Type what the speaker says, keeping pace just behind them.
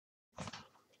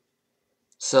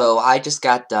So I just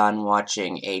got done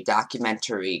watching a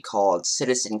documentary called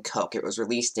Citizen Koch. It was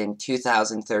released in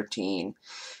 2013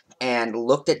 and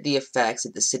looked at the effects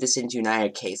that the Citizens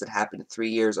United case that happened 3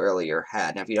 years earlier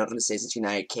had. Now, if you don't know, the Citizens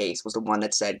United case was the one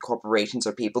that said corporations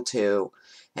are people too,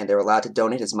 and they're allowed to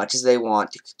donate as much as they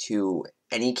want to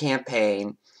any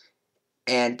campaign.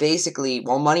 And basically,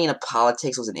 while money in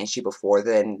politics was an issue before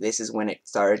then, this is when it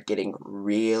started getting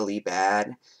really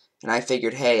bad. And I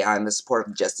figured, hey, I'm a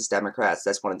supporter of Justice Democrats.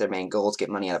 That's one of their main goals,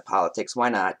 get money out of politics. Why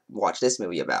not watch this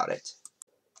movie about it?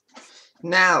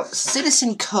 Now,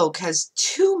 Citizen Koch has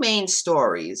two main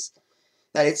stories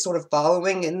that it's sort of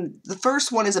following. And the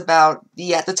first one is about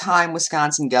the, at the time,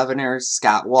 Wisconsin Governor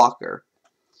Scott Walker.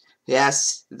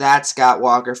 Yes, that's Scott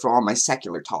Walker for all my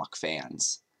secular talk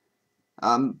fans.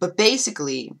 But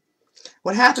basically,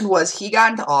 what happened was he got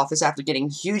into office after getting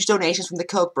huge donations from the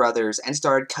Koch brothers and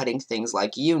started cutting things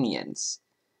like unions.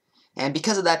 And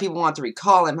because of that, people want to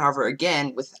recall him. However,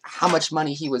 again, with how much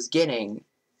money he was getting,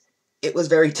 it was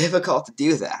very difficult to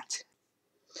do that.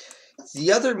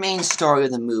 The other main story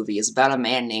of the movie is about a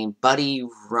man named Buddy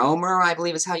Roemer, I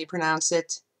believe is how you pronounce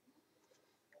it.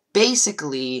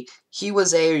 Basically, he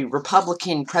was a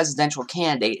Republican presidential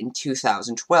candidate in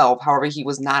 2012, however, he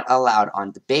was not allowed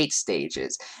on debate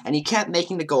stages, and he kept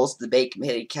making the goals the debate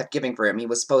committee kept giving for him. He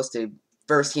was supposed to,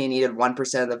 first he needed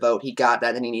 1% of the vote, he got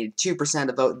that, then he needed 2% of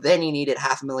the vote, then he needed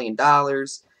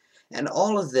 $500,000, and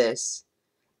all of this,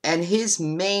 and his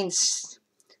main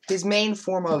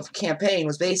form of campaign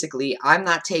was basically, I'm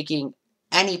not taking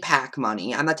any PAC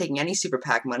money, I'm not taking any super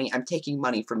PAC money, I'm taking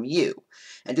money from you.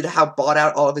 And due to how bought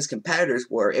out all of his competitors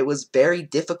were, it was very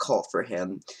difficult for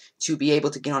him to be able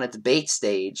to get on a debate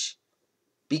stage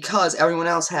because everyone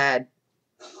else had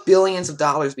billions of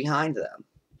dollars behind them.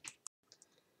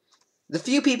 The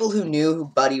few people who knew who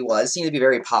Buddy was seemed to be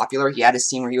very popular. He had a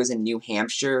scene where he was in New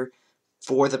Hampshire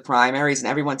for the primaries, and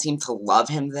everyone seemed to love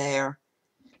him there.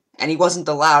 And he wasn't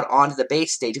allowed on the debate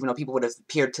stage, even though people would have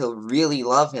appeared to really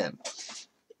love him,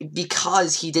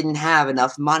 because he didn't have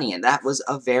enough money, and that was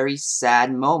a very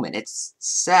sad moment. It's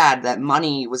sad that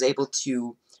money was able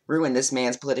to ruin this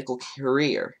man's political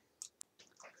career.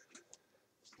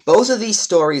 Both of these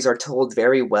stories are told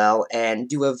very well and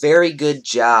do a very good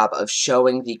job of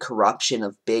showing the corruption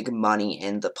of big money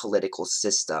in the political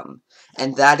system,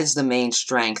 and that is the main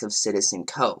strength of Citizen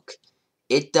Koch.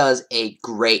 It does a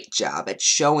great job at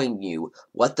showing you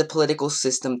what the political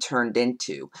system turned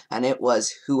into, and it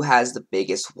was who has the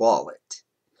biggest wallet.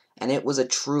 And it was a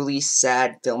truly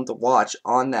sad film to watch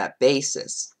on that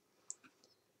basis.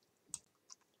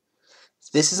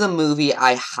 This is a movie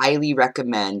I highly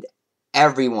recommend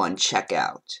everyone check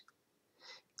out.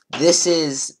 This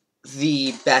is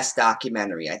the best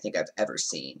documentary I think I've ever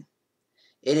seen.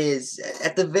 It is,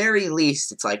 at the very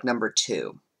least, it's like number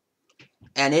 2.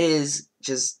 And it is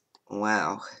just,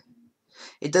 wow.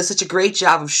 It does such a great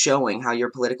job of showing how your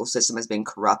political system has been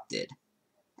corrupted.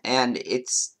 And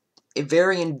it's a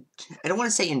very, I don't want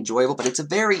to say enjoyable, but it's a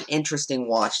very interesting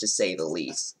watch to say the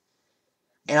least.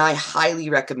 And I highly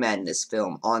recommend this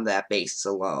film on that basis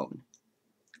alone.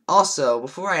 Also,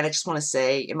 before I end, I just want to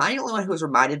say, am I the only one who was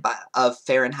reminded of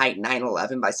Fahrenheit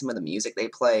 9/11 by some of the music they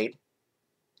played?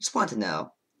 Just want to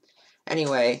know.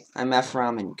 Anyway, I'm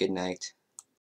Ephrom, and good night.